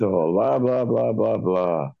So blah blah blah blah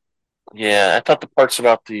blah. Yeah, I thought the parts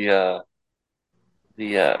about the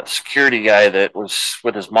security guy that was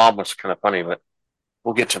with his mom was kind of funny, but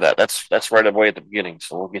we'll get to that. That's right away at the beginning,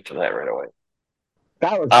 so we'll get to that right away.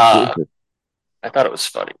 That was Uh stupid. I thought it was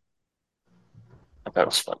funny. I thought it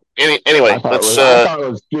was funny. I Anyway, thought it let's was I thought it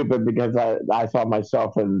was stupid because I saw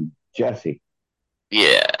myself in Jesse.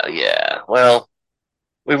 yeah. Well,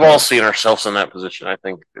 we've all So seen ourselves in that position, I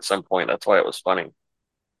think, at some point. That's why it was funny.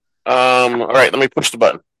 All right, let me push the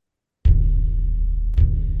button.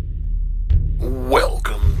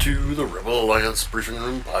 Welcome to the Rebel Alliance Briefing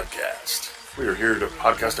Room podcast. We are here to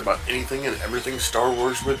podcast about anything and everything Star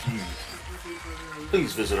Wars with you.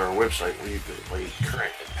 Please visit our website where you can play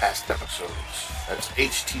current and past episodes. That's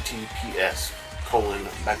https://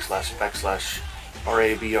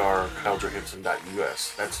 RABR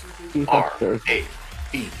KyleJohansson.us. That's RABR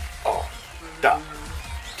dot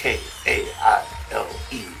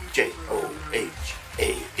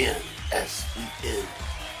KAILEJOHANSEN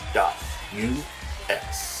dot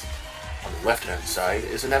US. On the left hand side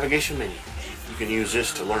is a navigation menu. You can use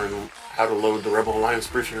this to learn how to load the Rebel Alliance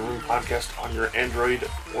Briefing Room podcast on your Android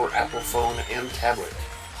or Apple phone and tablet.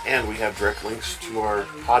 And we have direct links to our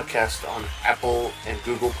podcast on Apple and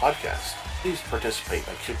Google Podcasts. Please participate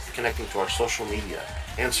by connecting to our social media,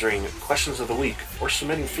 answering questions of the week, or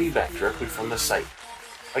submitting feedback directly from the site.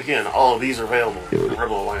 Again, all of these are available on the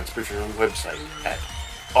Rebel Alliance Briefing Room website at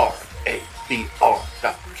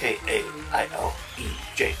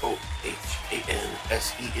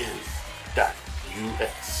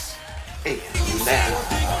RABR.KAILEJOHANSEN.US. And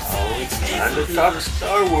now, it's time to talk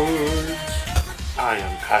Star Wars. I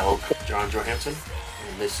am Kyle John Johansson,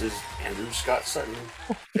 and this is Andrew Scott Sutton.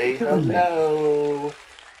 Say hello.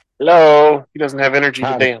 Hello. He doesn't have energy to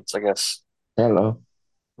howdy, dance, I guess. hello,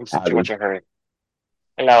 He's in too much howdy. of a hurry.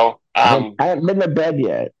 Hello. I haven't been to bed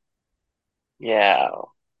yet. Yeah.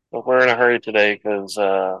 But we're in a hurry today because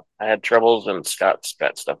I had troubles and Scott's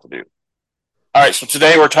got stuff to do. All right, so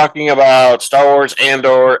today we're talking about Star Wars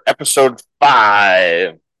Andor Episode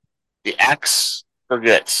 5. The Axe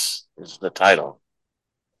Forgets is the title.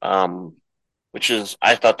 Um, which is,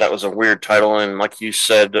 I thought that was a weird title. And like you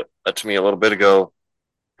said to me a little bit ago,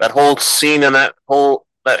 that whole scene in that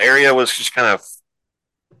area was just kind of,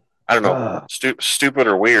 I don't know, stupid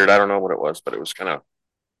or weird. I don't know what it was, but it was kind of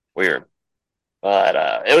weird. But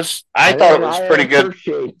I thought it And was I pretty good.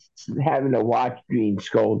 appreciate having to watch being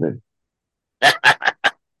scolded.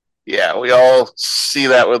 Yeah, we all see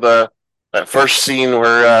that with that first scene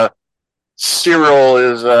where Cyril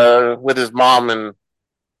is with his mom, and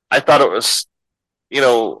I thought it was,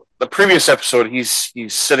 the previous episode. He's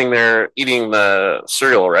sitting there eating the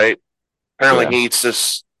cereal, right? Apparently, Yeah. he eats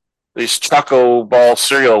this choco ball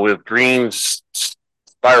cereal with green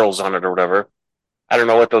spirals on it or whatever. I don't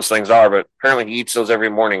know what those things are, but apparently he eats those every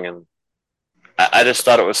morning, and I just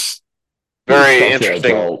thought it was He's very such an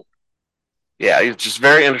interesting. adult. Yeah, it's just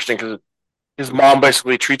very interesting because his mom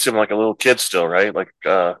basically treats him like a little kid still, right? Like,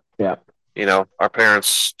 Yeah. our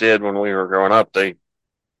parents did when we were growing up. They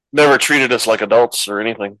never treated us like adults or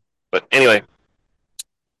anything. But anyway,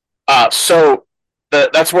 so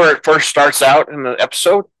that's where it first starts out in the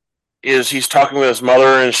episode. Is he's talking with his mother,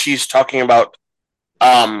 and she's talking about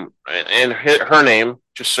and her name,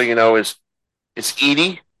 just so you know, is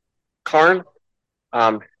Edie Karn.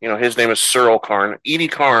 His name is Cyril Karn. Edie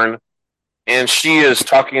Karn, and she is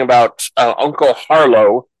talking about Uncle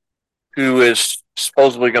Harlow, who is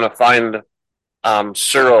supposedly going to find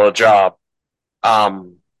Cyril a job.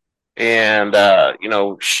 Um, and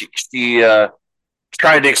she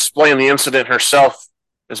tried to explain the incident herself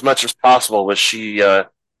as much as possible, but she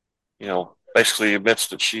basically admits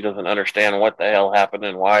that she doesn't understand what the hell happened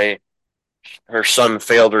and why her son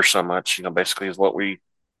failed her so much. Basically is what we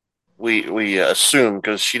assume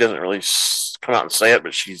because she doesn't really come out and say it,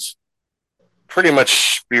 but she's pretty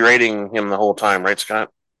much berating him the whole time, right, Scott?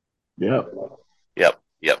 Yeah. Yep,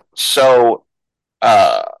 yep. So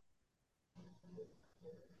uh,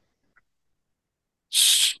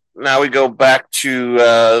 now we go back to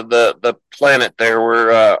the planet there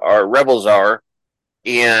where our rebels are,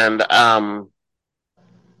 and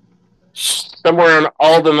somewhere in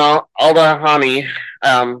Aldahani,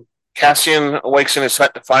 Cassian awakes in his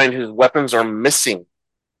hut to find his weapons are missing.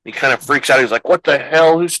 He kind of freaks out. He's like, "What the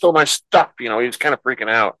hell? Who stole my stuff?" He's kind of freaking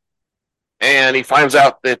out, and he finds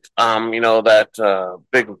out that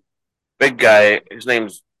that big guy, his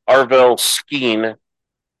name's Arvel Skeen,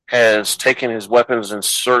 has taken his weapons and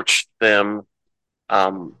searched them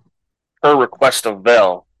um, per request of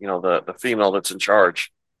Vel, the female that's in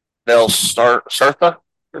charge. Vel Sartha,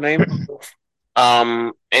 her name.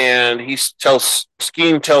 And he tells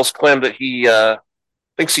Skeen tells Clem that he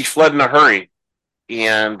thinks he fled in a hurry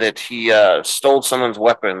and that he stole someone's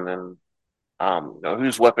weapon and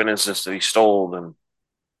whose weapon is this that he stole and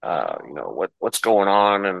what's going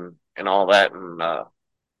on and all that and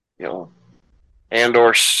you know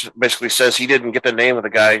Andor basically says he didn't get the name of the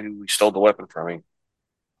guy who stole the weapon from him,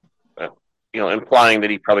 but, implying that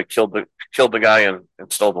he probably killed the guy and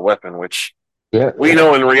stole the weapon, which Yeah. we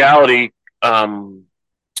know in reality, um,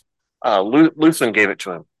 Luthen gave it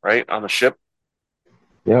to him, right, on the ship.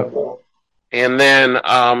 Yep. And then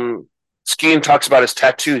Skeen talks about his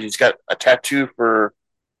tattoos. He's got a tattoo for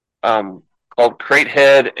called Crate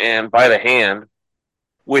Head and By the Hand,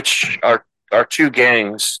 which are two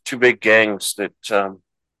big gangs that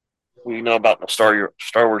we know about in the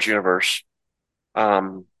Star Wars universe.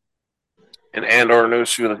 Um, and Andor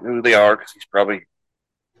knows who they are because he's probably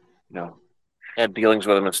had dealings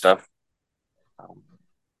with them and stuff. Um,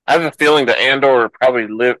 I have a feeling that Andor probably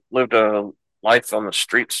lived a life on the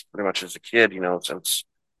streets pretty much as a kid. Since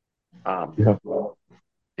um, Yep.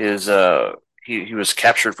 his he was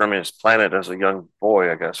captured from his planet as a young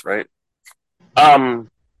boy, I guess, right? Um.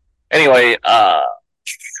 Anyway, uh,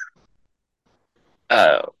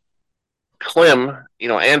 Clem,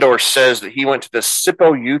 Andor says that he went to the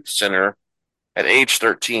Sippo Youth Center at age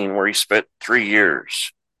 13, where he spent 3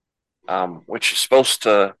 years, which is supposed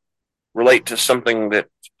to relate to something that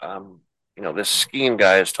this skiing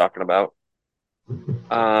guy is talking about.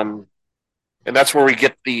 Um, and that's where we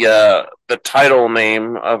get the title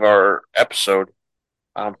name of our episode,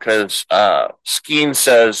 because Skeen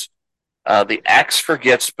says the axe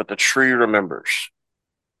forgets, but the tree remembers.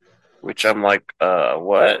 Which I'm like,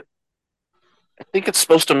 what? I think it's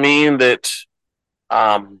supposed to mean that,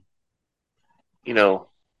 um, you know,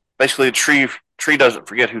 basically the tree doesn't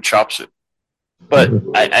forget who chops it. But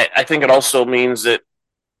I think it also means that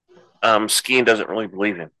Skeen doesn't really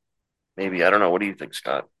believe him. Maybe I don't know. What do you think,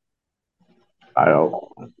 Scott? I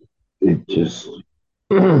don't. It just.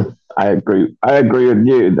 I agree. I agree with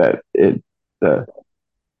you that uh,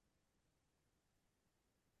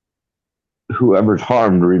 whoever's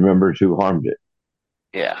harmed remembers who harmed it.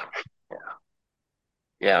 Yeah, yeah,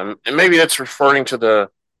 yeah, and maybe that's referring to the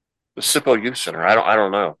Sippo Youth Center. I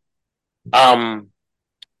don't know. Um,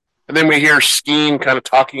 and then we hear Skeen kind of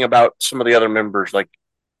talking about some of the other members, like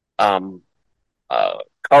um, uh,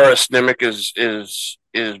 Karis Nimic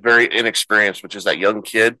is very inexperienced, which is that young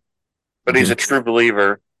kid, but he's a Mm-hmm. true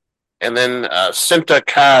believer. And then Simta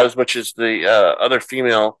Kaz, which is the other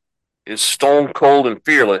female, is stone cold and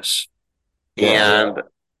fearless. Yeah. And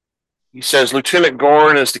he says Lieutenant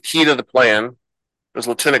Gorn is the key to the plan, because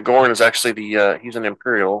Lieutenant Gorn is actually he's an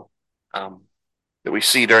Imperial um, that we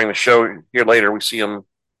see during the show here later. We see him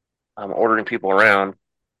ordering people around,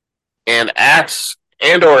 and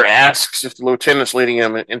Andor asks if the lieutenant's leading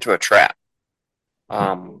him into a trap,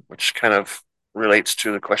 which kind of relates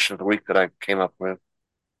to the question of the week that I came up with.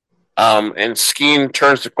 And Skeen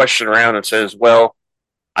turns the question around and says, "Well,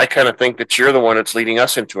 I kind of think that you're the one that's leading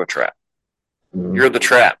us into a trap. Mm-hmm. You're the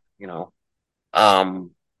trap."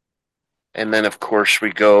 Um, and then, of course,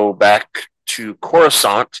 we go back to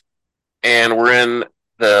Coruscant, and we're in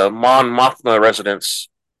the Mon Mothma residence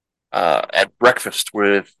at breakfast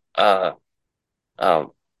with uh,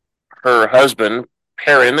 her husband,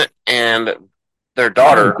 Perrin, and their What a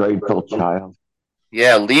daughter. grateful child.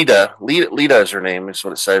 Yeah, Lita is her name, is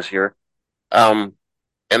what it says here. Um,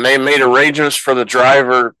 and they made arrangements for the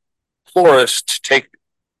driver, Flores, to take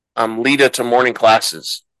Lita to morning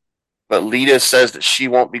classes. But Lita says that she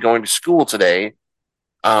won't be going to school today.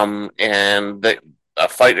 And a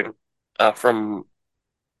fight from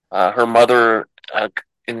her mother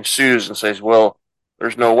ensues and says, "Well,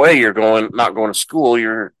 there's no way you're not going to school.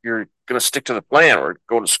 You're going to stick to the plan or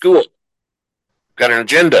go to school. Got an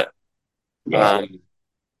agenda." Yeah.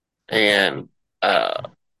 And uh,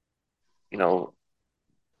 you know,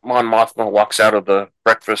 Mon Mothma walks out of the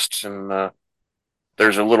breakfast, and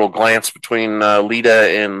there's a little glance between Lita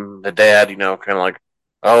and the dad. Kind of like,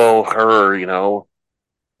 "Oh, her,"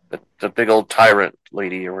 the big old tyrant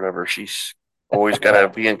lady or whatever. She's always got to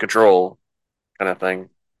be in control, kind of thing.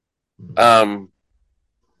 Um,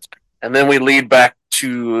 and then we lead back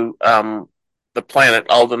to the planet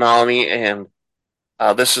Aldenalani, and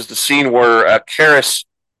this is the scene where Karis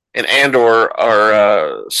and Andor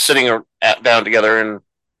are sitting down together,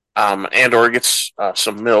 and Andor gets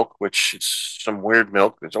some milk, which is some weird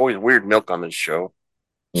milk. There's always weird milk on this show,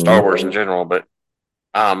 Star Wars in general, but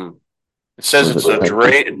um, it says Was it's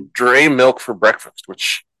it a Dre milk for breakfast,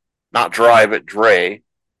 which not dry, but Dre.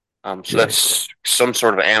 So Yeah. that's some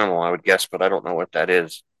sort of animal, I would guess, but I don't know what that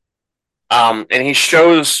is. And he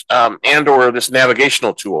shows Andor this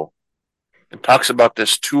navigational tool and talks about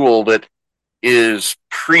this tool that is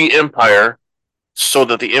pre-Empire, so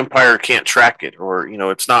that the Empire can't track it, or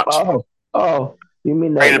it's not Oh, oh, you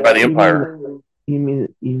mean created by the you mean Empire. you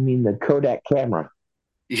mean the Kodak camera,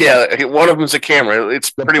 Yeah, one of them is a camera.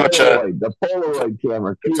 It's pretty much The Polaroid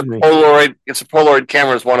camera. it's a Excuse me. Polaroid. It's a Polaroid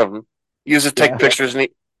camera is one of them. He uses to take Yeah, pictures, and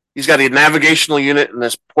he's got a navigational unit and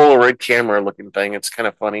this Polaroid camera looking thing. It's kind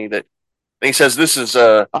of funny that he says this is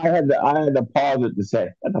I had to pause it to say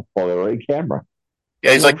that's a Polaroid camera.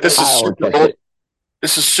 yeah. He's No like, this is child will super catch old. it.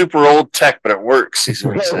 This is super old tech, but it works. He's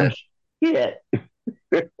what he Oh said. shit!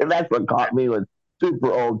 And that's what caught me with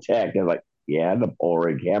super old tech. And like, yeah, the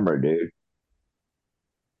Polaroid camera, dude.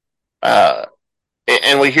 Uh,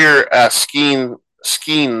 and we hear Skeen,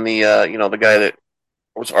 the the guy that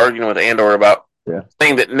was arguing with Andor about Yeah.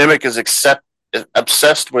 saying that Nimic is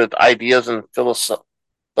obsessed with ideas and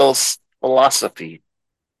philosophy,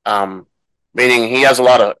 um, meaning he has a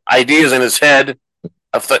lot of ideas in his head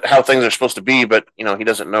of how things are supposed to be, but he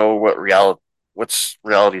doesn't know what's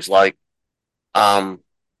reality's like. Um,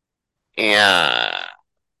 and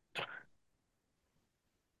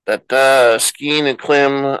that Skeen and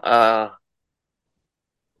Klim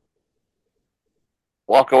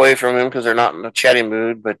walk away from him because they're not in a chatty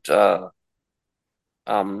mood, but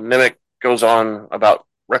Nimic goes on about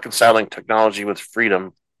reconciling technology with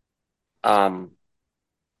freedom. Um,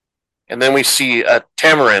 and then we see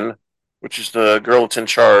Tamarin, which is the girl that's in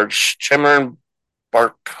charge. Tamarin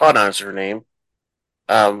Barkana is her name.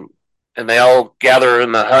 Um, and they all gather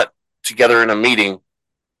in the hut together in a meeting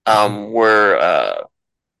where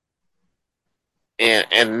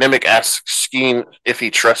and Nimic asks Skeen if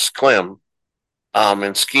he trusts Klim.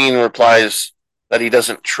 And Skeen replies that he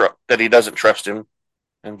doesn't trust him.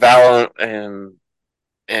 And Val and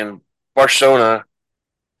Barcelona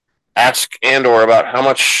ask Andor about how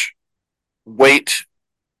much weight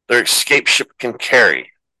their escape ship can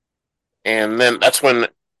carry. And then that's when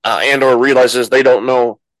Andor realizes they don't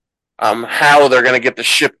know how they're going to get the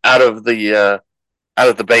ship out of the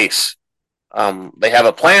base. They have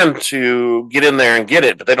a plan to get in there and get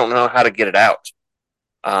it, but they don't know how to get it out.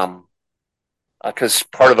 Because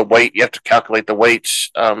part of the weight, you have to calculate the weight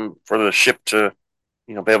for the ship to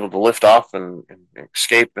be able to lift off and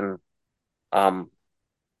escape. And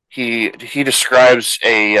he describes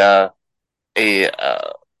a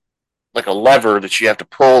like a lever that you have to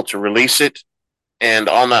pull to release it, and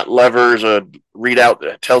on that lever is a readout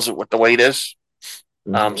that tells it what the weight is.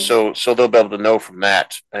 So they'll be able to know from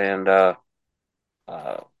that, uh,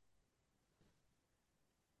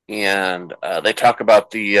 and they talk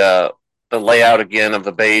about the layout again of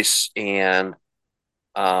the base, and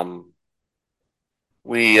um,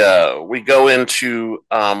 we go into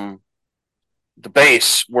the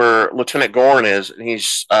base where Lieutenant Gorn is, and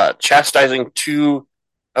he's chastising two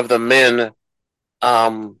of the men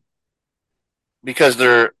um, because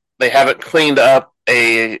they haven't cleaned up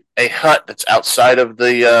a hut that's outside of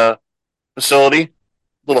the facility.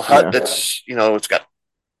 Little hut Yeah. that's it's got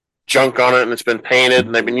junk on it and it's been painted,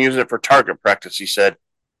 and they've been using it for target practice. He says,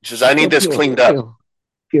 I need this cleaned up.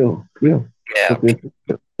 Yeah, we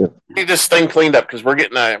need this thing cleaned up because we're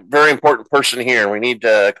getting a very important person here, and we need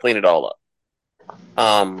to clean it all up.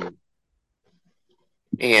 Um,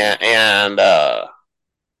 and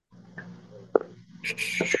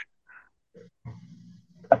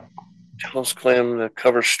tells Clem the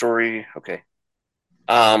cover story. Okay.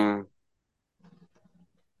 Um,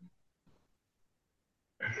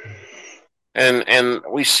 and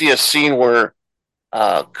we see a scene where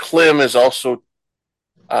Clem is also,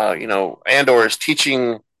 Andor is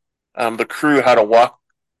teaching the crew how to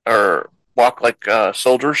walk like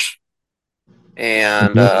soldiers,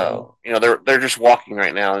 and they're just walking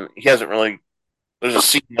right now, and he hasn't really. There's a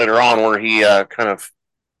scene later on where he kind of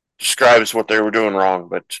describes what they were doing wrong,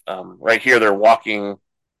 but right here they're walking,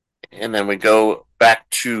 and then we go back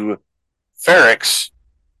to Ferrex,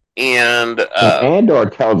 and Andor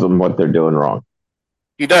tells them what they're doing wrong.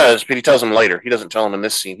 he does, but he tells them later. He doesn't tell them in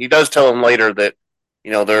this scene. He does tell them later that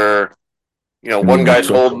they're one guy's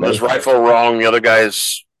holding his rifle wrong, the other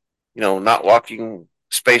guy's not walking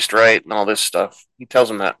spaced right, and all this stuff. He tells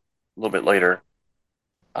them that a little bit later.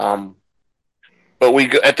 But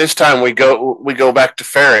at this time we go back to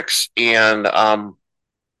Ferrex, and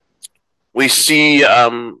we see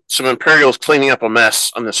some Imperials cleaning up a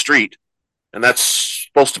mess on the street, and that's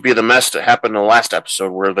supposed to be the mess that happened in the last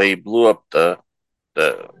episode where they blew up the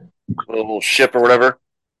little ship or whatever.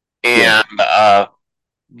 And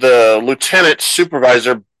the lieutenant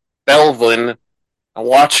supervisor Belvin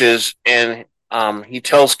watches, and he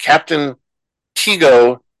tells Captain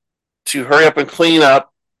Tigo to hurry up and clean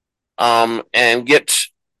up, and get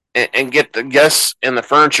the guests and the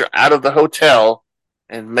furniture out of the hotel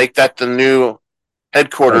and make that the new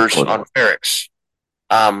headquarters Headquarters. on Ferrix.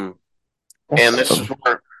 Um, and That's this is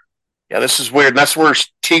where, yeah, this is weird. And that's where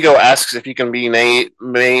Tigo asks if he can be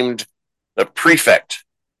named the prefect,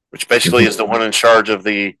 which basically is the one in charge of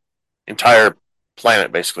the entire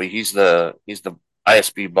planet. Basically, he's the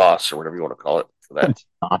ISB boss or whatever you want to call it for that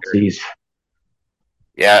area. Nazis.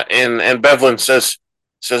 Yeah, and Bevlin says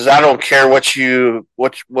I don't care what you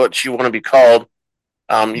want to be called.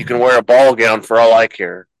 You can wear a ball gown for all I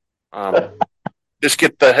care. Um, just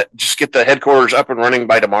get the headquarters up and running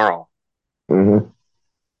by tomorrow. Mm-hmm.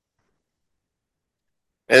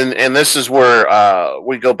 And this is where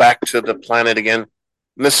we go back to the planet again.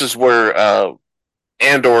 And this is where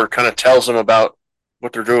Andor kind of tells them about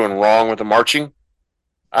what they're doing wrong with the marching.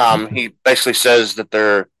 He basically says that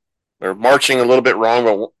they're marching a little bit wrong,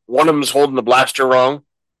 but one of them is holding the blaster wrong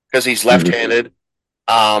because he's left-handed.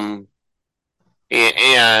 Um,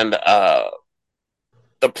 and the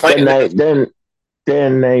Then planet. they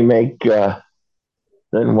then they make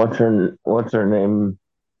then what's her name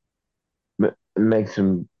makes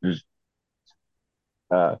him just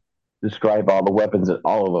uh, describe all the weapons that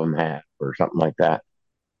all of them have or something like that.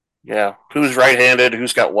 Yeah, who's right-handed?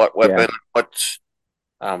 Who's got what Yeah, weapon? What's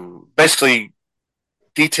basically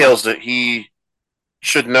details that he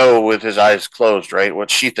should know with his eyes closed, right?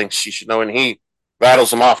 What she thinks she should know, and he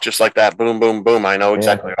rattles them off just like that. Boom, boom, boom. I know yeah.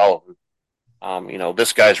 exactly all of them.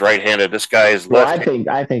 This guy's right-handed. This guy is Well, left-handed.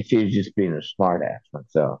 I think she's just being a smart ass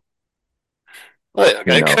myself. Well,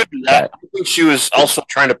 You it know could be that. that. I think she was also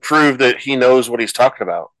trying to prove that he knows what he's talking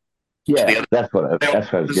about to the Yeah, other. They don't, that's what I was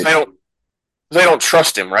because getting. they don't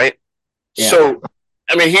trust him, right? Yeah, So,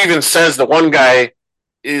 I mean, he even says that one guy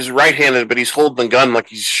is right-handed, but he's holding the gun like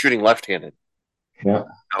he's shooting left-handed. yeah.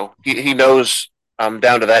 He knows down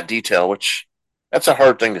to that detail, which that's a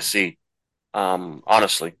hard thing to see,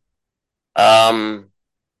 honestly. Um,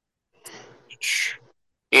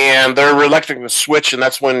 and they're reluctant to switch, and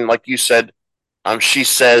that's when, like you said, she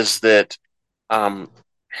says that um,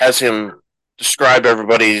 has him describe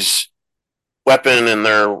everybody's weapon and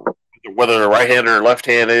their whether they're right-handed or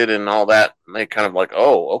left-handed and all that. And they kind of like,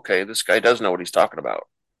 oh, okay, this guy does know what he's talking about.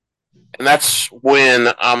 And that's when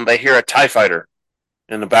they hear a TIE fighter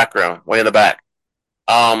in the background, way in the back.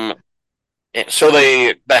 Um, so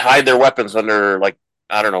they hide their weapons under, like,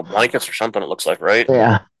 I don't know, blankets or something. It looks like, right?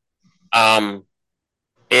 Yeah. Um,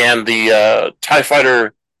 and the TIE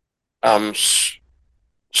fighter um,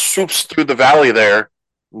 swoops through the valley there,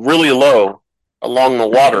 really low along the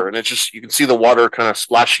water, and it's just you can see the water kind of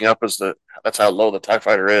splashing up as that's how low the TIE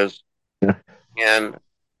fighter is, and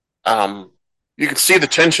um, you can see the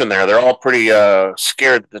tension there. They're all pretty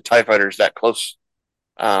scared that the TIE fighter is that close,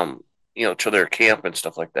 um, to their camp and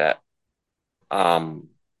stuff like that. Um,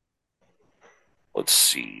 let's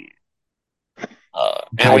see. And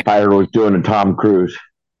TIE Fighter was doing a Tom Cruise.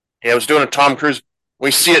 I was doing a Tom Cruise.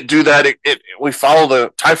 We see it do that. We follow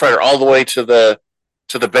the TIE fighter all the way to the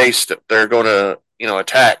base that they're going to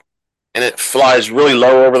attack, and it flies really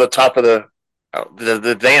low over the top of the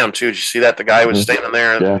dam too. Did you see that? The guy was standing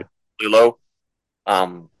there Yeah. really low.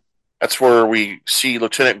 Um, that's where we see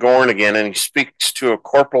Lieutenant Gorn again, and he speaks to a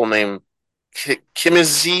corporal named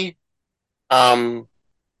Kimizi,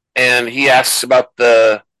 and he asks about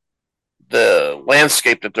the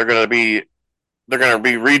landscape that they're going to be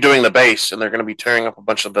redoing the base, and they're going to be tearing up a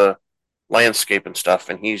bunch of the landscape and stuff.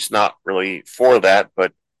 And he's not really for that,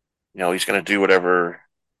 but he's going to do whatever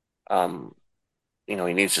um, he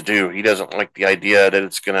needs to do. He doesn't like the idea that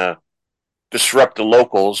it's going to disrupt the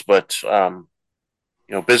locals, but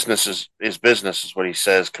business is business, is what he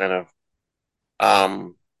says. Kind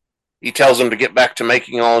of. He tells him to get back to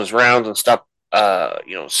making all his rounds and stop,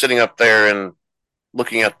 sitting up there and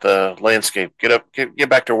looking at the landscape. Get up, get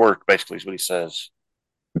back to work. Basically, is what he says.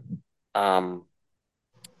 Um,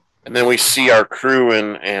 and then we see our crew,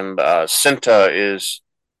 and Cinta is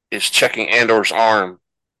checking Andor's arm,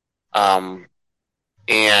 um,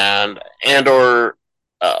 and Andor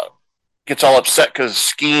gets all upset because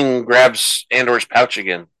Skeen grabs Andor's pouch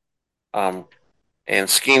again, um, and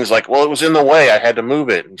Skeen's like, "Well, it was in the way. I had to move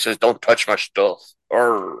it." And he says, "Don't touch my stuff,"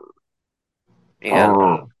 or and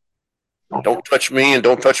Oh. "Don't touch me and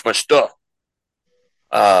don't touch my stuff."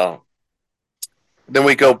 Uh, then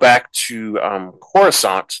we go back to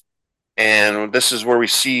Coruscant, and this is where we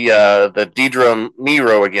see the Deidre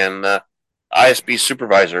Miro again, the ISB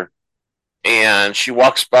supervisor, and she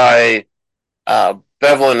walks by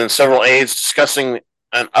Bevelin and several aides discussing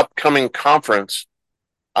an upcoming conference,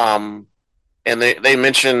 and they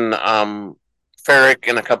mention Ferrick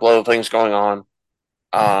and a couple other things going on.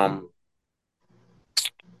 Um,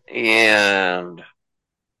 and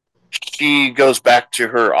she goes back to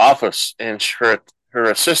her office, and her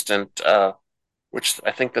assistant, which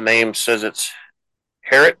I think the name says it's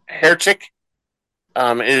Heretic,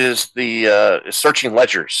 is the is searching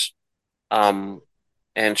ledgers, um,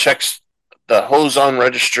 and checks the Hozon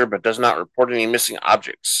register, but does not report any missing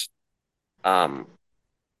objects. Um,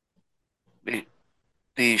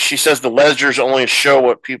 the, she says the ledgers only show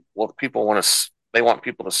what people want to they want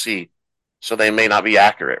people to see, so they may not be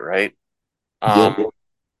accurate, right? Yep.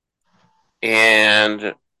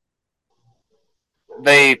 And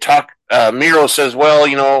they talk. Miro says, "Well,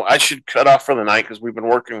 I should cut off for the night because we've been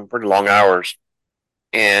working pretty long hours."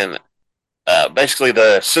 And basically,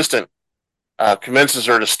 the assistant convinces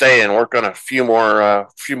her to stay and work on a few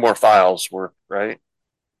more files. Work right,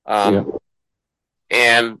 Yep.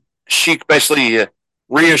 and she basically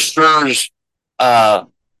reassures uh,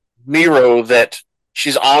 Miro that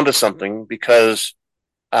she's onto something because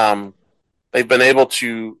um, they've been able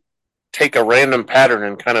to take a random pattern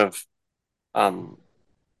and kind of um,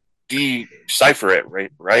 decipher it.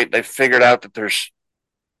 Right. They figured out that there's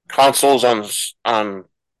consoles on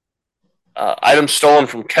items stolen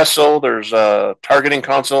from Kessel. There's a targeting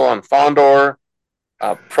console on Fondor,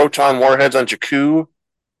 proton warheads on Jakku,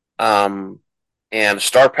 um, and a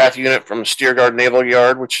Star Path unit from Steergard Naval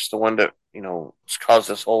Yard, which is the one that has caused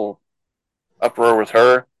this whole uproar with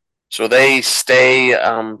her. So they stay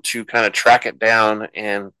to kind of track it down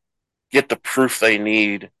and get the proof they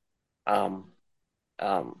need. Um,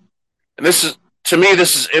 um, and this is to me,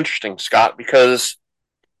 this is interesting, Scott, because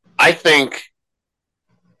I think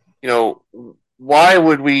why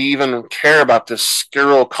would we even care about this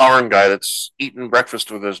Skirl Karn guy that's eating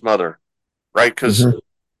breakfast with his mother, right? Because Mm-hmm.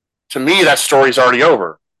 to me, that story's already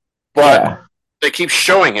over. But Yeah. they keep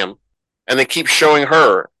showing him, and they keep showing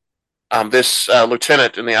her, this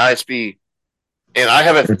lieutenant in the ISB. And I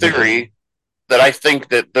have a theory that I think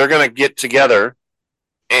that they're going to get together,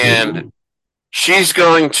 and she's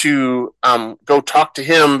going to go talk to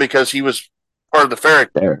him because he was part of the Ferric,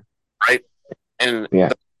 There. right? And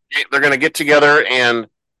Yeah. they're going to get together, and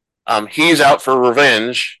he's out for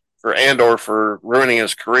revenge for Andor for ruining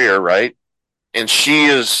his career, right? And she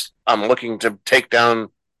is looking to take down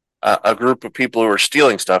a group of people who are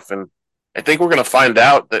stealing stuff. And I think we're going to find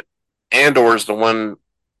out that Andor is the one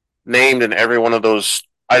named in every one of those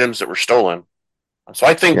items that were stolen. So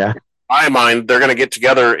I think, Yeah. in my mind, they're going to get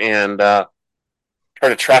together and try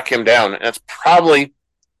to track him down. And that's probably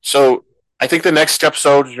so. I think the next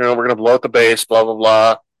episode, we're going to blow up the base, blah blah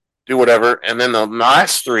blah, do whatever, and then the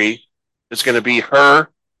last three is going to be her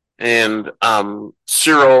and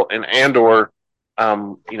Cyril and Andor.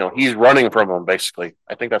 He's running from them basically.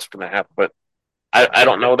 I think that's going to happen, but I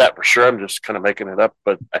don't know that for sure. I'm just kind of making it up,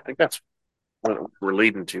 but I think that's what we're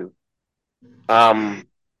leading to. Um,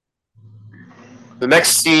 the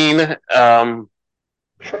next scene,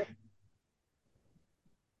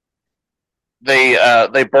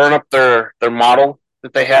 they burn up their model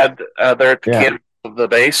that they had there at the Yeah. camp of the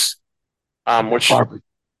base, which is Barbara.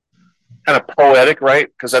 kind of poetic, right?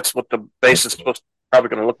 Because that's what the base is supposed to probably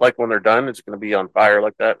going to look like when they're done. It's going to be on fire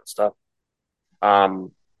like that and stuff.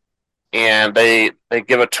 Um, and they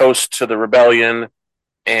give a toast to the rebellion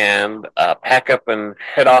and pack up and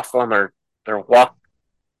head off on their walk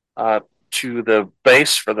uh, to the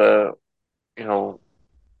base for you know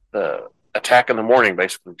the attack in the morning,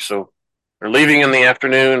 basically. So they're leaving in the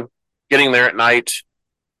afternoon, getting there at night,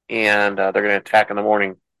 and they're going to attack in the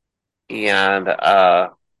morning. And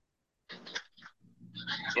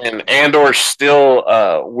Andor's still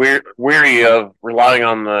weary of relying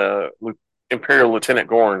on the Imperial Lieutenant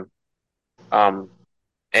Gorn. Um,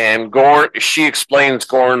 and Gorn, she explains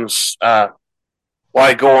Gorn's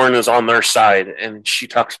why Gorn is on their side, and she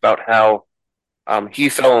talks about how he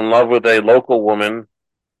fell in love with a local woman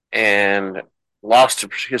and lost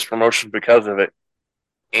his promotion because of it,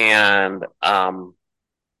 and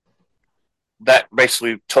that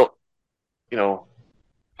basically you know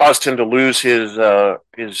caused him to lose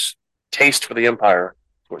his taste for the Empire.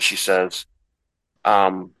 What she says,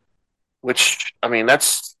 um, which I mean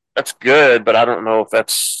that's good, but I don't know if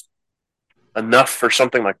that's enough for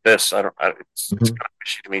something like this. I don't. It's Mm-hmm. kind of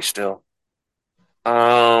fishy to me still.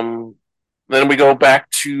 Um, then we go back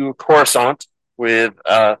to Coruscant with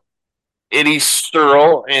Eddie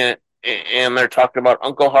Sturl, and they're talking about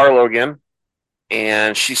Uncle Harlow again.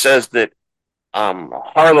 And she says that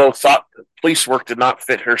Harlow thought that police work did not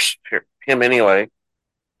fit him anyway.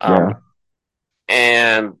 Um, Yeah.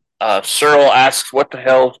 and Searle asks, "What the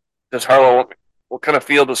hell does Harlow want? What kind of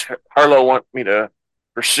field does Harlow want me to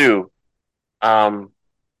pursue?" Um,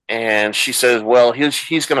 and she says, "Well,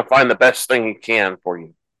 he's going to find the best thing he can for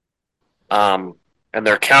you." Um, and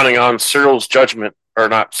they're counting on Cyril's judgment, or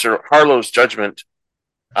not Cyril, Harlow's judgment,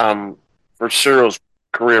 um, for Cyril's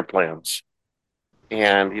career plans.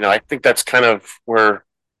 And I think that's kind of where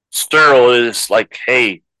Cyril is like,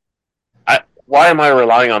 "Hey, why am I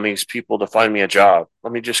relying on these people to find me a job?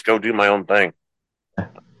 Let me just go do my own thing."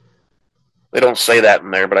 They don't say that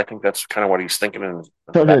in there, but I think that's kind of what he's thinking in the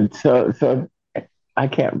So back. did so I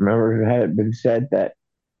can't remember if it had been said that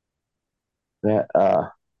that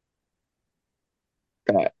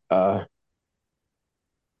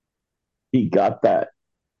he got that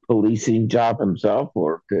policing job himself,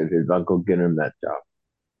 or did his uncle get him that job?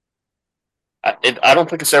 I don't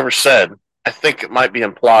think it's ever said. I think it might be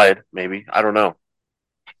implied, maybe. I don't know.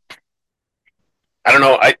 I don't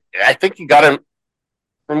know. I think he got him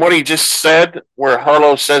from what he just said, where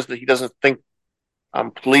Harlow says that he doesn't think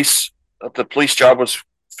police the police job was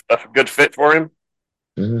a good fit for him.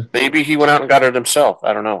 Mm-hmm. Maybe he went out and got it himself.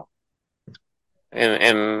 I don't know.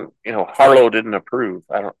 And Harlow didn't approve.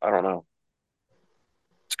 I don't know.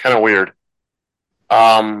 It's kind of weird.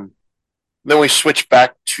 Um, then we switch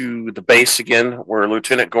back to the base again, where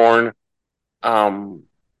Lieutenant Gorn um,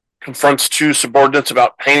 confronts two subordinates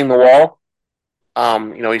about painting the wall.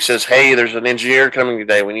 He says, "Hey, there's an engineer coming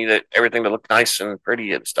today. We need everything to look nice and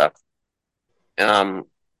pretty and stuff." Um,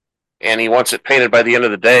 and he wants it painted by the end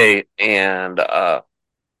of the day. And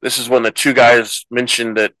this is when the two guys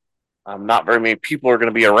mentioned that not very many people are going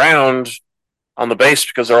to be around on the base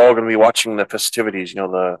because they're all going to be watching the festivities.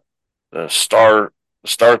 The star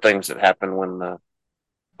things that happen when the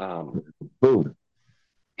um, Boom.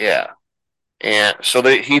 yeah. And so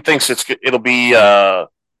he thinks it'll be the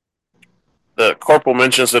corporal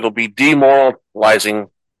mentions that it'll be demoralizing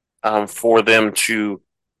for them to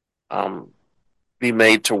um, be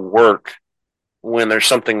made to work when there's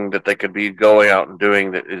something that they could be going out and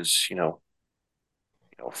doing that is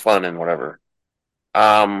fun and whatever.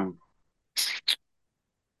 Um,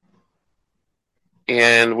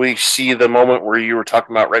 and we see the moment where you were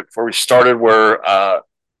talking about right before we started, where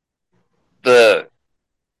the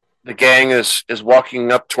the gang is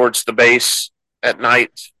walking up towards the base at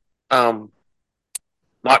night, um,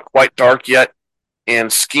 not quite dark yet, and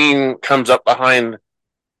Skeen comes up behind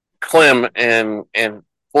Clem and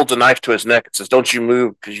holds a knife to his neck and says, "Don't you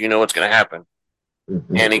move because you know what's going to happen."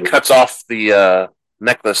 Mm-hmm. And he cuts off the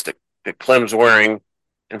necklace that Clem's wearing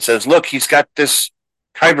and says, "Look, he's got this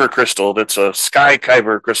kyber crystal that's a sky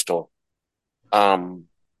kyber crystal, um,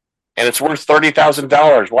 and it's worth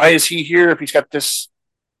 $30,000. Why is he here if he's got this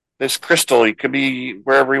crystal? He could be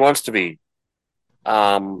wherever he wants to be.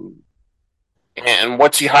 Um, and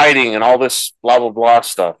what's he hiding? And all this blah blah blah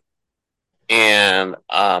stuff." And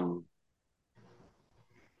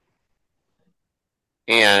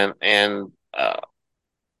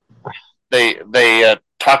they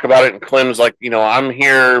talk about it, and Clem's like, "I'm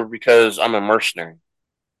here because I'm a mercenary.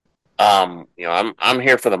 I'm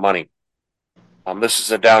here for the money. This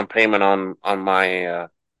is a down payment on my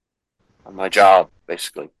job,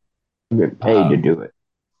 basically. Get paid Uh, to do it.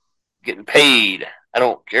 Getting paid. I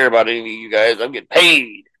don't care about any of you guys. I'm getting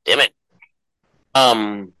paid. Damn it."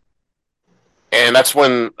 Um, and that's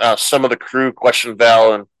when some of the crew question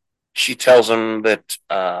Val, and she tells him that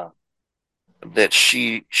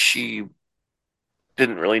she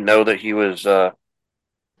didn't really know that he was um,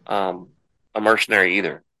 a mercenary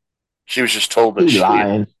either. She was just told that She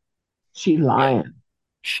lying. She yeah, lying.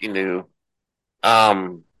 she knew.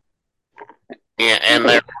 Um, and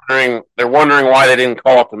they're wondering why they didn't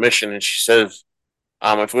call up the mission. And she says,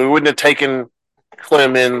 "If we wouldn't have taken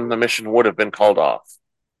Clem in, the mission would have been called off.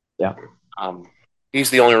 Yeah. Um, he's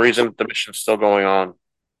the only reason the mission's still going on."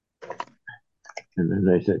 And then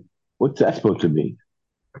they said, "What's that supposed to mean?"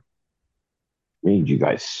 Means you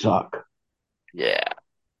guys suck. Yeah.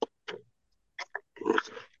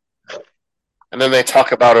 And then they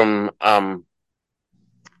talk about him.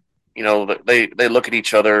 They look at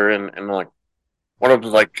each other, and like, one of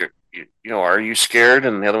them's like, "Are you scared?"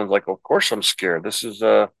 And the other one's like, "Of course I'm scared. This is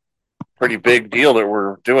a pretty big deal that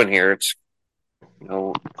we're doing here. It's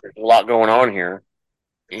there's a lot going on here,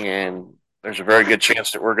 and there's a very good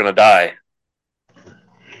chance that we're going to die."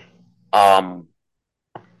 Um,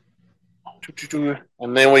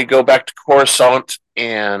 and then we go back to Coruscant,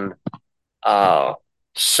 and uh,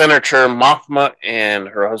 Senator Mothma and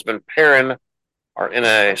her husband Perrin are in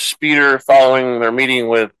a speeder following their meeting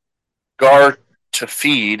with Gar to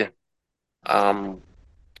feed, um,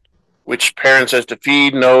 which Perrin says to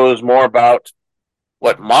feed knows more about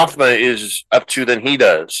what Mothma is up to than he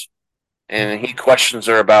does, and he questions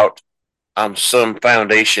her about some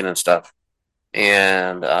foundation and stuff.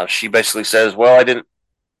 and she basically says, "Well, I didn't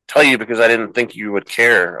tell you because I didn't think you would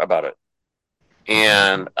care about it."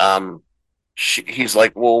 And he's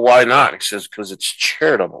like, "Well, why not?" He says, "Because it's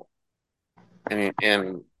charitable." And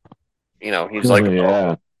he's like, "Oh,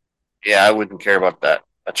 Yeah. yeah, I wouldn't care about that.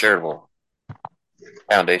 A charitable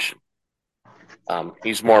foundation."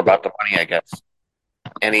 He's more about the money, I guess.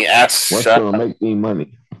 And he asks What's gonna make me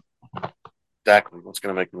money? exactly what's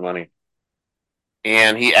going to make me money.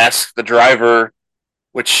 And he asks the driver,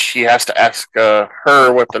 which he has to ask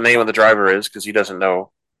her what the name of the driver is because he doesn't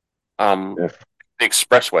know. Um, Yeah. the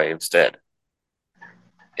expressway instead.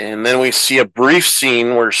 And then we see a brief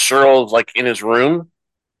scene where Searle's like in his room,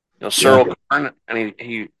 Yeah. Searle Karn, and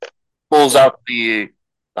he pulls out the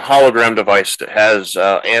hologram device that has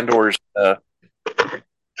Andor's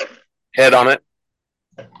head on it.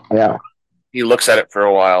 Yeah. He looks at it for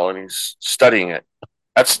a while and he's studying it.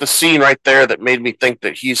 That's the scene right there that made me think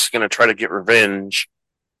that he's going to try to get revenge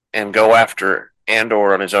and go after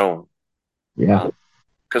Andor on his own. Yeah.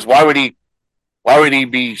 Because why would he? Why would he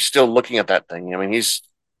be still looking at that thing? I mean, he's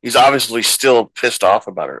obviously still pissed off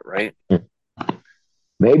about it, right?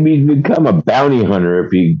 Maybe he'd become a bounty hunter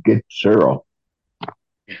if he gets Cheryl.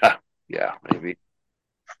 Yeah, yeah, maybe.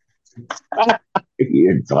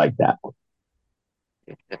 It's like that.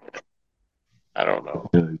 I don't know.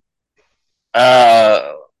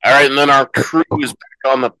 All right, and then our crew is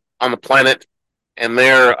back on the planet, and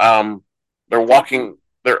they're walking.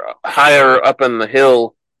 They're higher up in the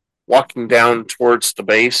hill, walking down towards the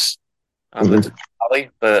base, Mhm.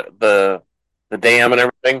 the the dam and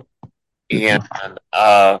everything, and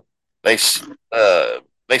they uh,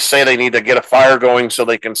 they say they need to get a fire going so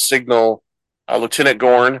they can signal Lieutenant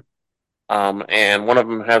Gorn, and one of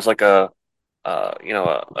them has like a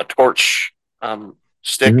torch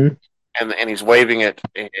stick, Mhm. and he's waving it,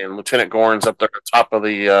 and Lieutenant Gorn's up there on top of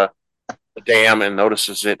the dam and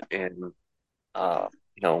notices it and uh,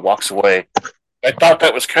 walks away. I thought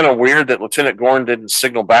that was kind of weird that Lieutenant Gorn didn't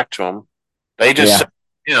signal back to him. They just Yeah.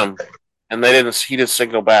 signaled him, and they didn't. He didn't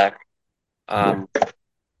signal back. Yeah. Um,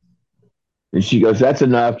 And she goes, "That's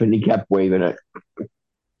enough," and he kept waving it.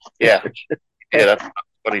 yeah, yeah, that's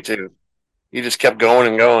funny too. He just kept going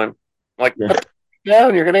and going. I'm like, Yeah. put the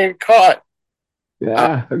down, you're gonna get caught. Uh,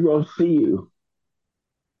 Yeah. I will see you.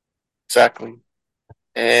 exactly.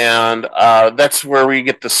 And that's where we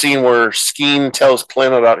get the scene where Skeen tells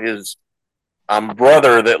Clem about his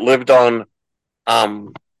brother that lived on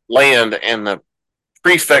um, land, and the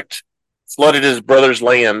prefect flooded his brother's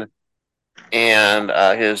land, and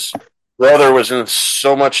his brother was in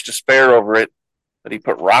so much despair over it that he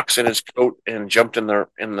put rocks in his coat and jumped in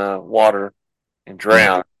the water and Yeah.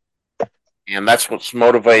 drowned. And that's what's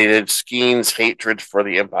motivated Skeen's hatred for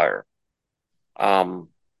the Empire. Um,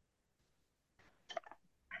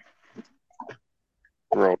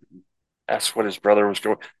 that's what his brother was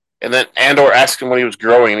growing. And then Andor asked him what he was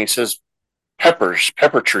growing, and he says peppers,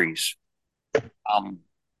 pepper trees, um,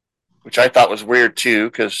 which I thought was weird too,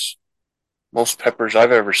 because most peppers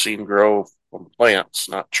I've ever seen grow from plants,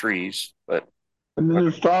 not trees. But And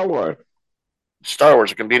this is Star Wars. Star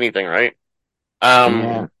Wars, it can be anything, right? Um,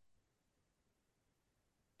 Yeah.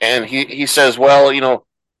 and he says, well,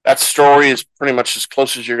 that story is pretty much as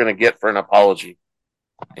close as you're going to get for an apology.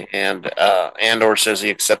 And Andor says he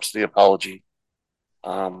accepts the apology.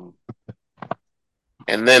 Um,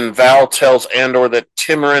 and then Val tells Andor that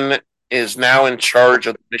Timorin is now in charge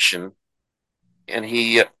of the mission, and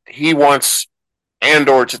he wants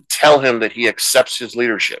Andor to tell him that he accepts his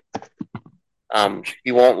leadership.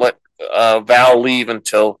 He won't let Val leave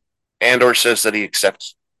until Andor says that he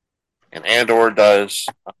accepts, and Andor does,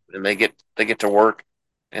 and they get to work,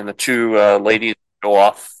 and the two ladies go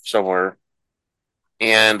off somewhere.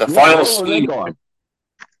 And the Where final are they scene, going?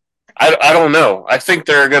 I don't know. I think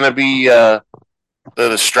they're going to be the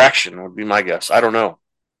distraction would be my guess. I don't know.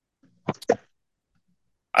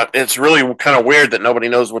 It's really kind of weird that nobody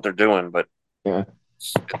knows what they're doing, Yeah.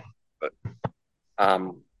 but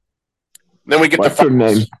um, then we get the What's her name?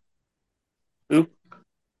 finals. Who?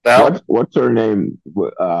 Val? What's her name?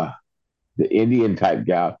 The Indian type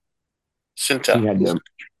gal. She Cinta. had them.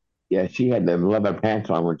 Yeah, she had them leather pants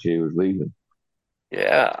on when she was leaving.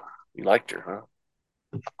 Yeah, you liked her,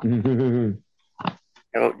 Mm-hmm.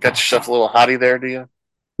 huh? Got yourself a little hottie there, do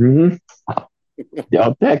you?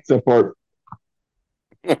 Y'all tech support.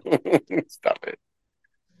 Stop it.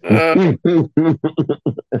 Uh,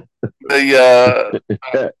 Oh,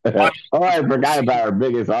 the I forgot about our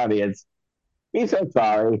biggest audience. He's so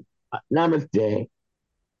sorry. Namaste.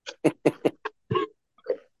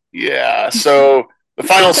 yeah. So the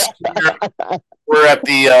final scene here, we're at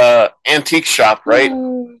the antique shop, right?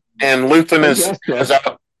 and Luthen I is guess has so.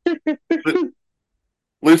 out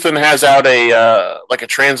Luthen has out a like a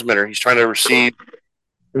transmitter. He's trying to receive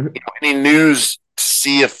any news to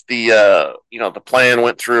see if the the plan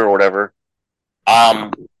went through or whatever.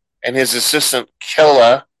 Um, and his assistant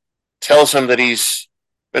Killa tells him that he's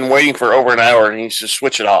been waiting for over an hour and he needs to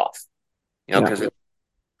switch it off. Yeah. Because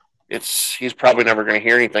it's he's probably never going to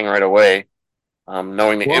hear anything right away.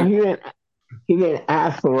 Knowing the Well, he didn't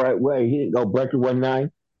ask the right way. He didn't go Breaker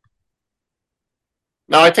 1-9.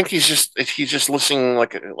 no, I think he's just listening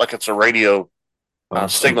like it's a radio Oh,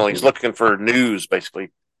 signal. He's looking for news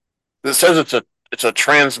basically. It says it's a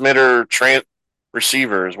transmitter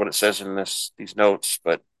receiver is what it says in these notes.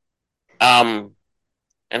 But um,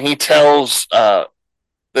 and he tells the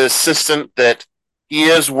assistant that he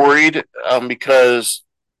is worried because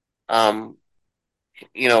um,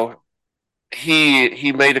 you know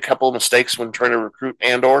he made a couple of mistakes when trying to recruit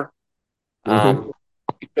Andor. mm-hmm.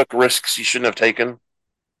 He took risks he shouldn't have taken.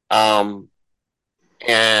 Um,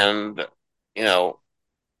 and you know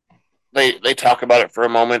they talk about it for a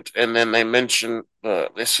moment, and then they mention the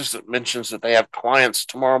assistant mentions that they have clients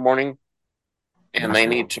tomorrow morning, and Yeah. they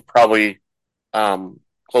need to probably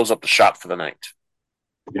close up the shop for the night.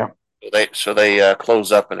 Yeah. So they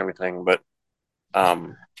close up and everything, but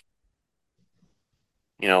um,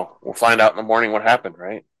 we'll find out in the morning what happened,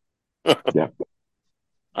 right? Yeah.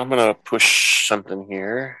 I'm gonna push something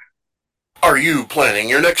here. Are you planning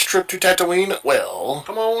your next trip to Tatooine? Well,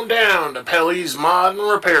 come on down to Pelly's Mod and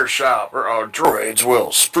Repair Shop, where our droids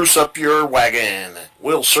will spruce up your wagon.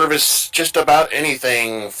 We'll service just about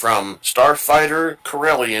anything from Starfighter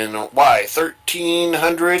Corellian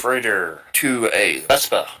Y1300 freighter to a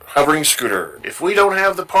Vespa hovering scooter. If we don't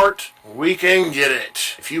have the part, we can get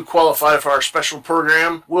it. If you qualify for our special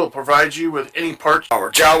program, we'll provide you with any part our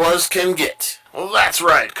Jawas can get. Well, that's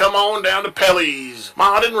right. Come on down to Pelly's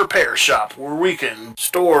Mod and Repair Shop, where we can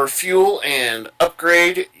store fuel and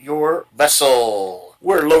upgrade your vessel.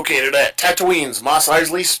 We're located at Tatooine's Mos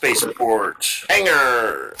Eisley Spaceport.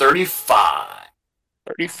 Hangar 35.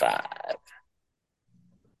 35.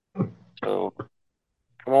 So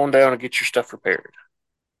come on down and get your stuff repaired.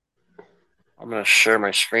 I'm going to share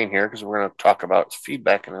my screen here because we're going to talk about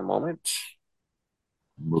feedback in a moment.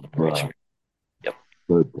 Yep.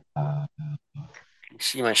 Can you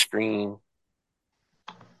see my screen?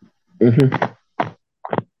 Mm-hmm.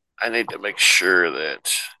 I need to make sure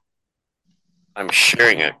that I'm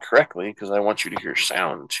sharing it correctly because I want you to hear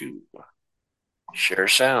sound too. Share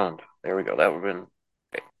sound. There we go. That would have been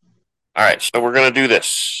okay. All right, so we're gonna do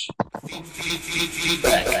this.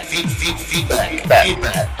 Feedback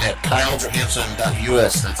at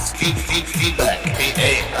KyleJohansson.us. That's feedback.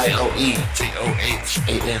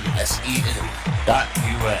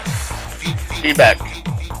 KyleJohansson.us. Feedback.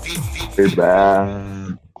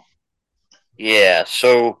 Goodbye. Yeah.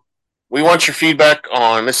 So we want your feedback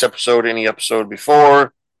on this episode, any episode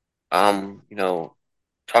before.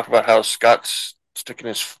 Talk about how Scott's sticking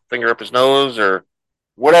his finger up his nose or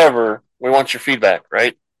whatever. We want your feedback,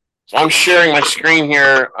 right? So I'm sharing my screen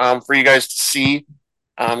here for you guys to see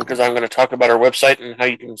because I'm going to talk about our website and how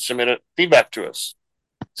you can submit feedback to us.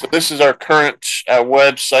 So this is our current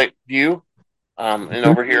website view. And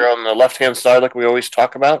over here on the left-hand side, like we always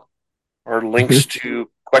talk about, are links to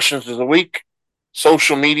questions of the week,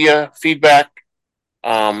 social media feedback.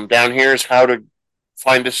 Down here is how to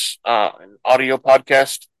find us an audio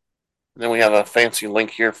podcast. And then we have a fancy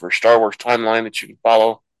link here for Star Wars timeline that you can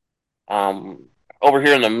follow. Over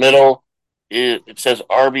here in the middle, it says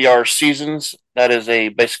RBR seasons. That is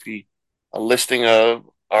basically a listing of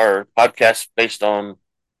our podcasts based on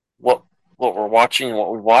what we're watching and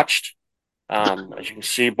what we watched. As you can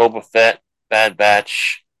see, Boba Fett, Bad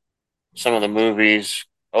Batch, some of the movies,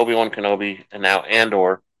 Obi-Wan Kenobi, and now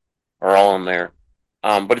Andor are all in there.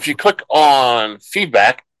 But if you click on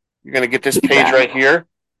feedback, you're going to get this page right here,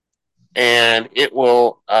 and it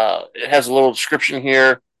has a little description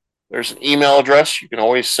here. There's an email address. You can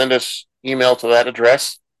always send us email to that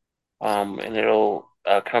address, and it'll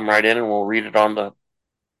come right in, and we'll read it on the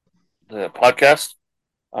podcast.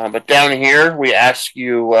 But down here, we ask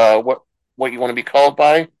you what you want to be called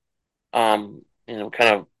by. Kind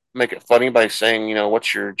of make it funny by saying,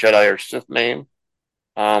 what's your Jedi or Sith name,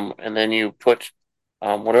 and then you put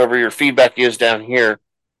whatever your feedback is down here,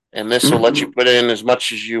 and this will let you put in as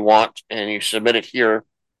much as you want, and you submit it here.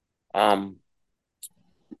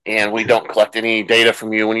 And we don't collect any data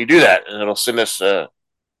from you when you do that, and it'll send us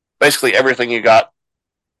basically everything you got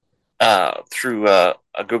through a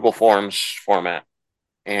Google Forms format,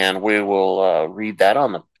 and we will read that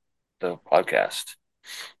on the podcast.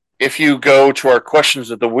 If you go to our questions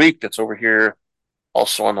of the week, that's over here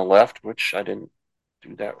also on the left, which I didn't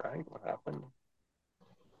do that right. What happened?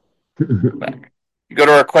 Go back. You go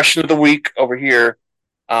to our question of the week over here.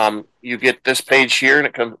 You get this page here, and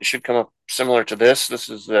it should come up similar to this. This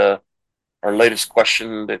is our latest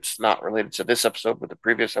question that's not related to this episode, but the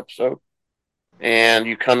previous episode. And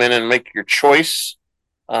you come in and make your choice.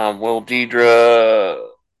 Will Deidre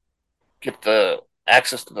get the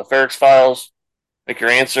access to the Ferrex files? Make your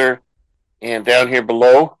answer. And down here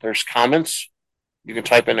below, there's comments. You can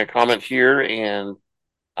type in a comment here, and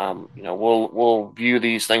we'll view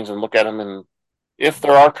these things and look at them. And if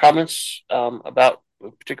there are comments about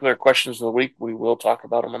particular questions of the week, we will talk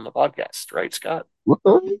about them on the podcast, right, Scott?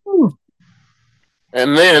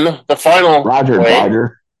 And then the final Roger way,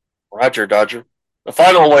 Dodger. Roger Dodger. The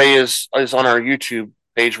final way is on our YouTube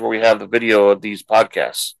page where we have the video of these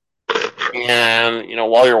podcasts. And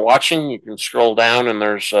while you're watching, you can scroll down, and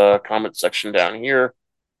there's a comment section down here,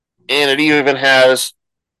 and it even has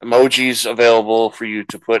emojis available for you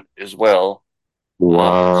to put as well.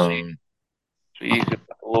 Wow. So you could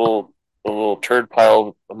put a little turd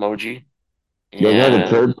pile emoji, They got a and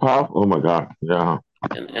third pop? Oh my god. Yeah.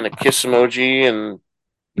 and a kiss emoji, and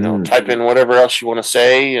type in whatever else you want to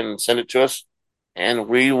say and send it to us, and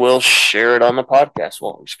we will share it on the podcast,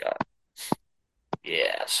 won't we, Scott?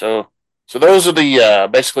 Yeah. So those are the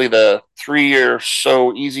basically the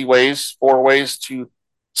 4 ways to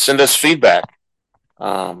send us feedback.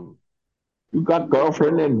 Um, You got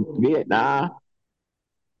girlfriend in Vietnam?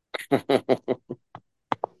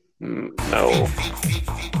 no,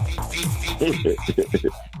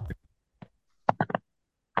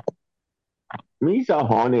 Me so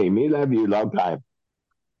horny. Me love you long time.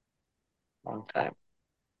 long time.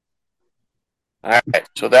 All right.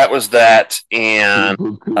 So that was that, Coo, and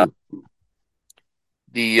coo, uh, coo.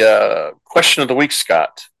 the question of the week,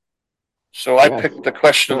 Scott. So I Yes. picked the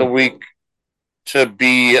question of the week to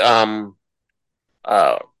be uh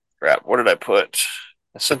crap. What did I put?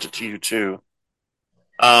 I sent it to you too.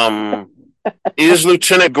 Um, is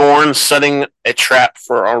Lieutenant Gorn setting a trap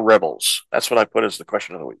for our rebels? That's what I put as the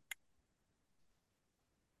question of the week.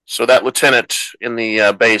 So that lieutenant in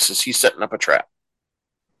the base, is he setting up a trap?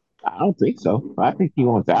 I don't think so. I think he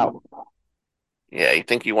wants out. Yeah, you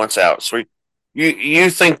think he wants out. So you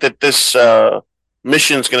think that this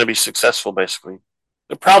mission's going to be successful? Basically,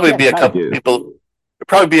 there'll probably Yes, be a I couple do. people. There'll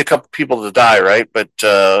probably be a couple people to die, right? But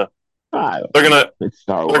I they're gonna It's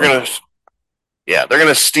Star they're Wars. gonna yeah they're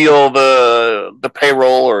gonna steal the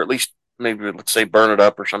payroll, or at least maybe let's say burn it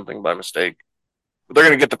up or something by mistake. But they're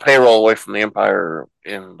gonna get the payroll away from the Empire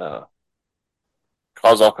and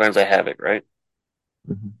cause all kinds of havoc, right?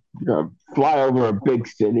 You're gonna fly over a big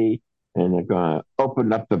city, and they're gonna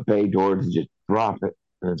open up the bay doors and just drop it,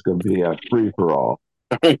 and it's gonna be a free for all.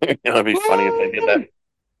 It'd be funny if they did that.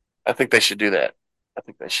 I think they should do that. I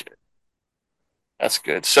think they should. That's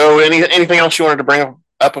good. So, anything else you wanted to bring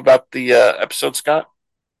up about the episode, Scott?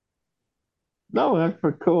 No, that's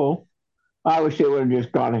pretty cool. I wish they would have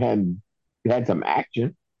just gone ahead and had some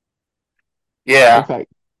action. Yeah, It's like,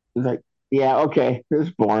 it's like, yeah, okay, this is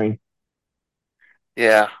boring.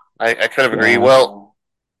 yeah, I kind of agree. Yeah, Well,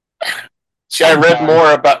 see, I I'm read sorry.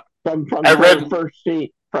 more about. I From the read, first scene,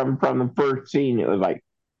 from the first scene, it was like,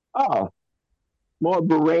 oh, more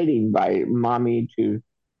berating by mommy to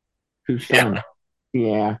yeah, son.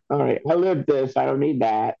 Yeah, all right, I lived this. I don't need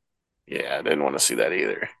that. yeah, I didn't want to see that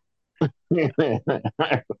either.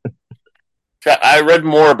 I read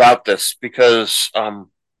more about this because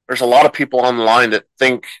there's a lot of people online that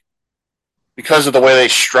think because of the way they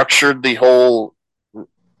structured the whole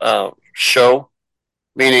show,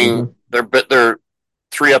 meaning Mhm, they're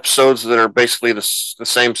 3 episodes that are basically the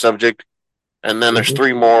same subject, and then there's mhm,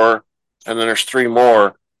 3 more, and then there's 3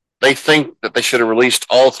 more. They think that they should have released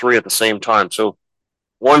all 3 at the same time. So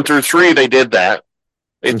 1 through 3, they did that.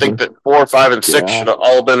 They think mhm. that 4, 5, and 6 should Yeah, have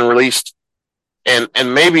all been released, and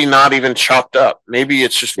maybe not even chopped up. Maybe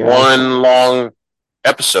it's just yeah. one long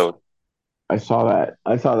episode. I saw that.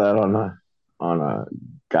 I saw that on a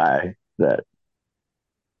guy that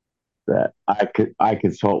I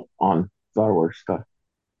consult on Star Wars stuff.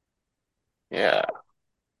 Yeah,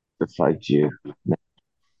 Just like you.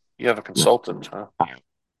 you have a No. consultant, huh?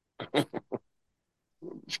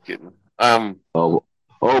 Just kidding. Oh,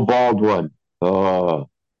 oh, bald one. Oh,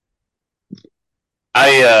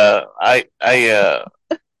 I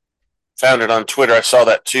found it on Twitter. I saw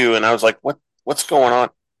that too, and I was like, what's going on?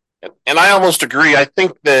 And I almost agree. I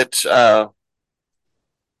think that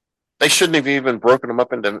they shouldn't have even broken them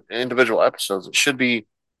up into individual episodes. It should be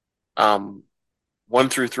um, 1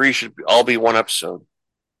 through 3 should all be one episode,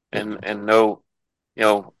 and no, you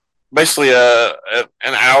know, basically an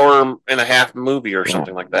hour and a half movie or Yeah,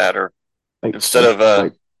 something like that, or like instead like of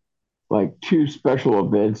like like two special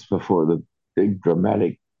events before the big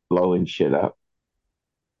dramatic blowing shit up.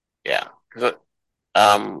 yeah.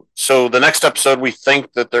 So the next episode, we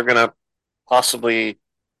think that they're gonna possibly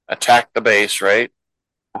attack the base, right?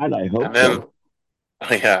 And I And hope then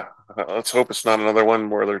so. yeah, let's hope it's not another one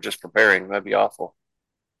where they're just preparing. That'd be awful.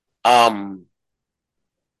 Um,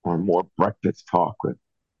 Or more breakfast talk with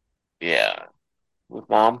yeah, with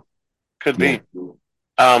mom could yeah. be.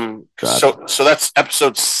 God. So that's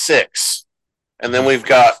episode 6, and then we've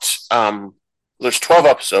got there's 12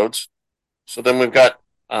 episodes. So then we've got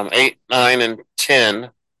 8, 9, and 10,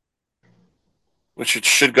 which it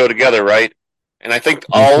should go together, right? And I think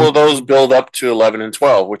all of Mm-hmm. those build up to 11 and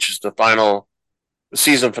 12, which is the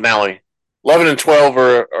season finale. 11 and 12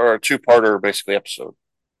 are a two-parter, basically, episode.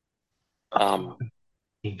 Um,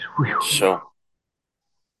 so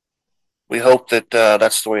we hope that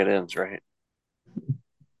that's the way it ends, right?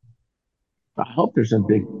 I hope there's a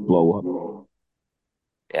big blow up.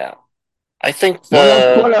 Yeah. I think What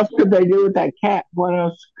else? What the else could they do with that cat? What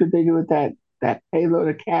else could they do with that payload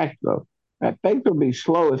of cash though? That thing will be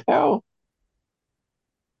slow as hell.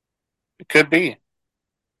 it could be.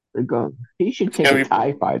 They're going. He should It's take a gonna be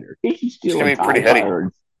Tie Fighter. He should it's steal a gonna be pretty Tie heady.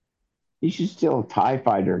 Fighter. He should steal a Tie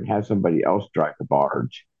Fighter and have somebody else drive the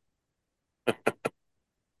barge.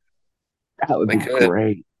 That would They be could.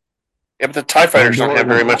 great. Yeah, but the Tie Fighters don't Andor have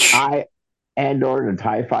and very much. Andor and a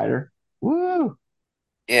Tie Fighter. Woo!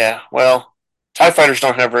 Yeah, well, Tie Fighters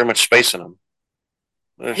don't have very much space in them.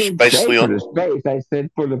 I There's didn't say basically, for the space. I said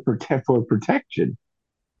for the protection.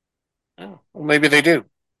 oh, well, maybe they do.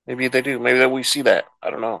 Maybe they do. Maybe that we see that. I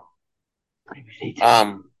don't know. Maybe they just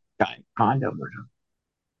Um, got condom or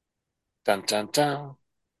something. dun dun dun.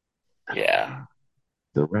 Yeah,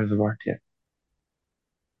 The reservoir tip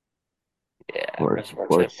yeah. or Reservoir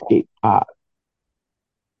or tip. escape pod.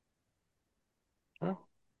 Huh?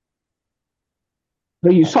 So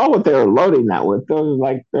you saw what they were loading that with. Those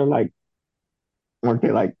like they're like weren't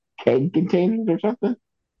they like keg containers or something?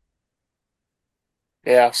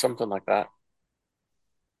 Yeah, something like that.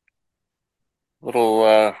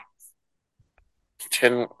 Little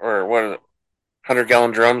 10 or what is it, 100-gallon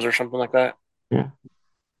drums or something like that. Yeah,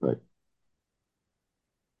 but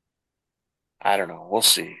I don't know. We'll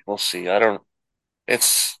see. We'll see. I don't.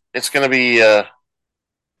 It's going to be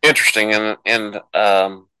interesting, and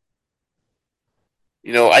I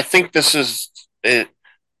think this is it.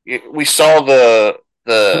 We saw so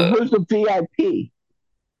the who's the VIP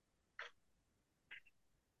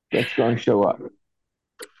that's going to show up?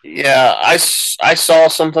 yeah. I saw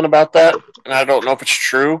something about that, and I don't know if it's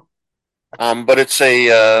true. But it's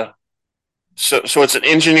a so it's an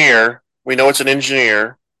engineer. We know it's an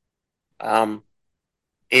engineer. Um,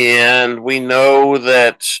 and we know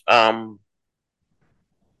that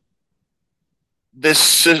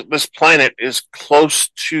this planet is close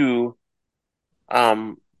to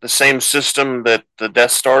the same system that the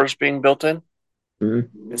Death Star is being built in.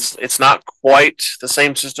 Mm-hmm. It's not quite the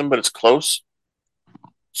same system, but it's close.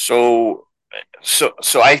 So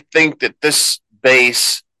so I think that this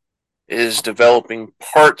base is developing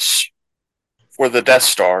parts for the Death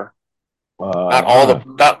Star. Not all the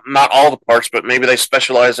Uh-huh. not all the parts, but maybe they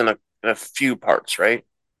specialize in a few parts, right?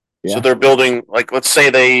 So Yeah. they're building, like, let's say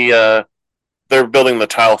they're building the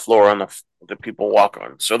tile floor on the people walk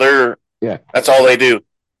on. So Yeah. that's all they do.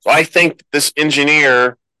 So I think this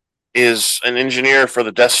engineer is an engineer for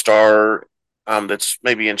the Death Star, that's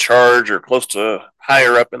maybe in charge or close to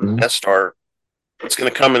higher up in the Mm-hmm. Death Star. That's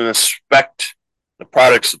going to come and inspect the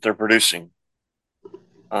products that they're producing.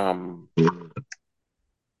 Um, so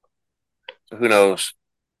who knows?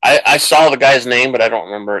 I saw the guy's name, but I don't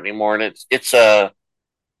remember it anymore. And it's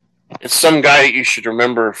some guy that you should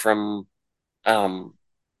remember from um,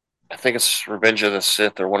 I think it's Revenge of the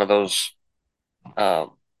Sith or one of those uh,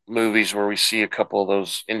 movies where we see a couple of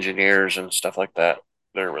those engineers and stuff like that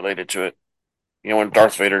that are related to it. When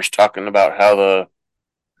Darth Vader's talking about how the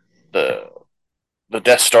the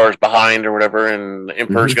Death Star is behind or whatever, and the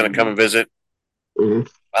Emperor's going to come Mm-hmm. and visit. Mm-hmm.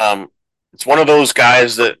 Um, it's one of those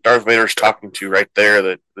guys that Darth Vader's talking to right there.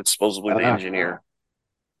 That's supposedly the Uh, engineer.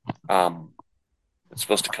 Um, it's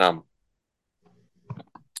supposed to come.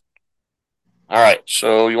 All right.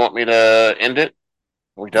 So you want me to end it?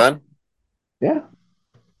 Are we done? yeah.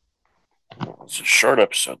 It's a short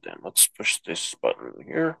episode then. Let's push this button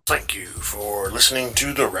here. Thank you for listening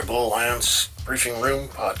to the Rebel Alliance Briefing Room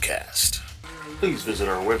podcast. Please visit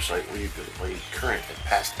our website where you can play current and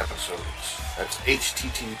past episodes. That's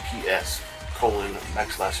https://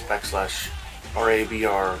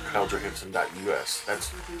 RABR KyleJohansson.us.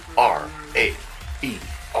 That's RABR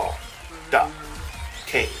dot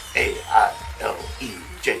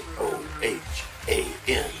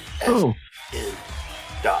Oh, KAILEJOHANSN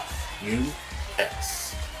dot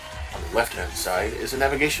US. On the left hand side is a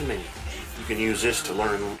navigation menu. You can use this to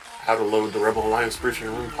learn how to load the Rebel Alliance Briefing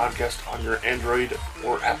Room podcast on your Android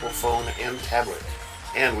or Apple phone and tablet.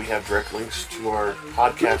 And we have direct links to our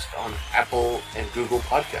podcast on Apple and Google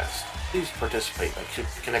Podcasts. Please participate by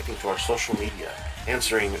connecting to our social media,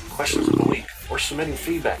 answering questions of the week, or submitting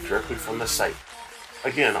feedback directly from the site.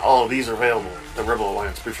 Again, all of these are available at the Rebel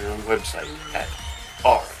Alliance Briefing Room website at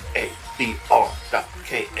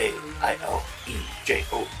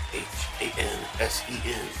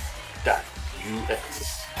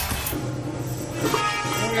rabr.KAILEJOHANSEN.US.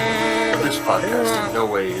 This podcast in no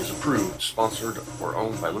way is approved, sponsored, or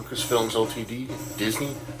owned by Lucasfilms Ltd.,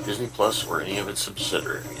 Disney, Disney Plus, or any of its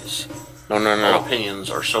subsidiaries. All opinions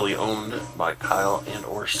are solely owned by Kyle and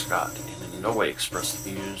or Scott, and in no way express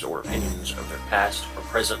the views or opinions of their past or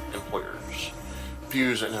present employers.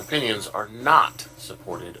 Views and opinions are not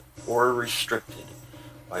supported or restricted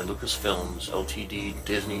by Lucasfilms Ltd.,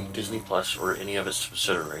 Disney, Disney Plus, or any of its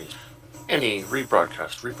subsidiaries. Any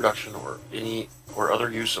rebroadcast, reproduction, or other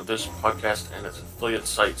use of this podcast and its affiliate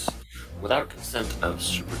sites without consent of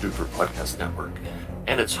Super Duper Podcast Network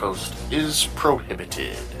and its host is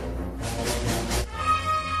prohibited.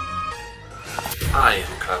 I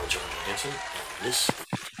am Kyle Johansson, and this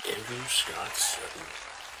is Andrew Scott Sutton.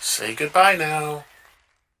 Say goodbye now.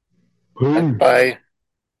 peace. Bye.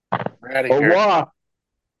 We're out of Au here. revoir.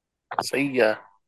 See ya.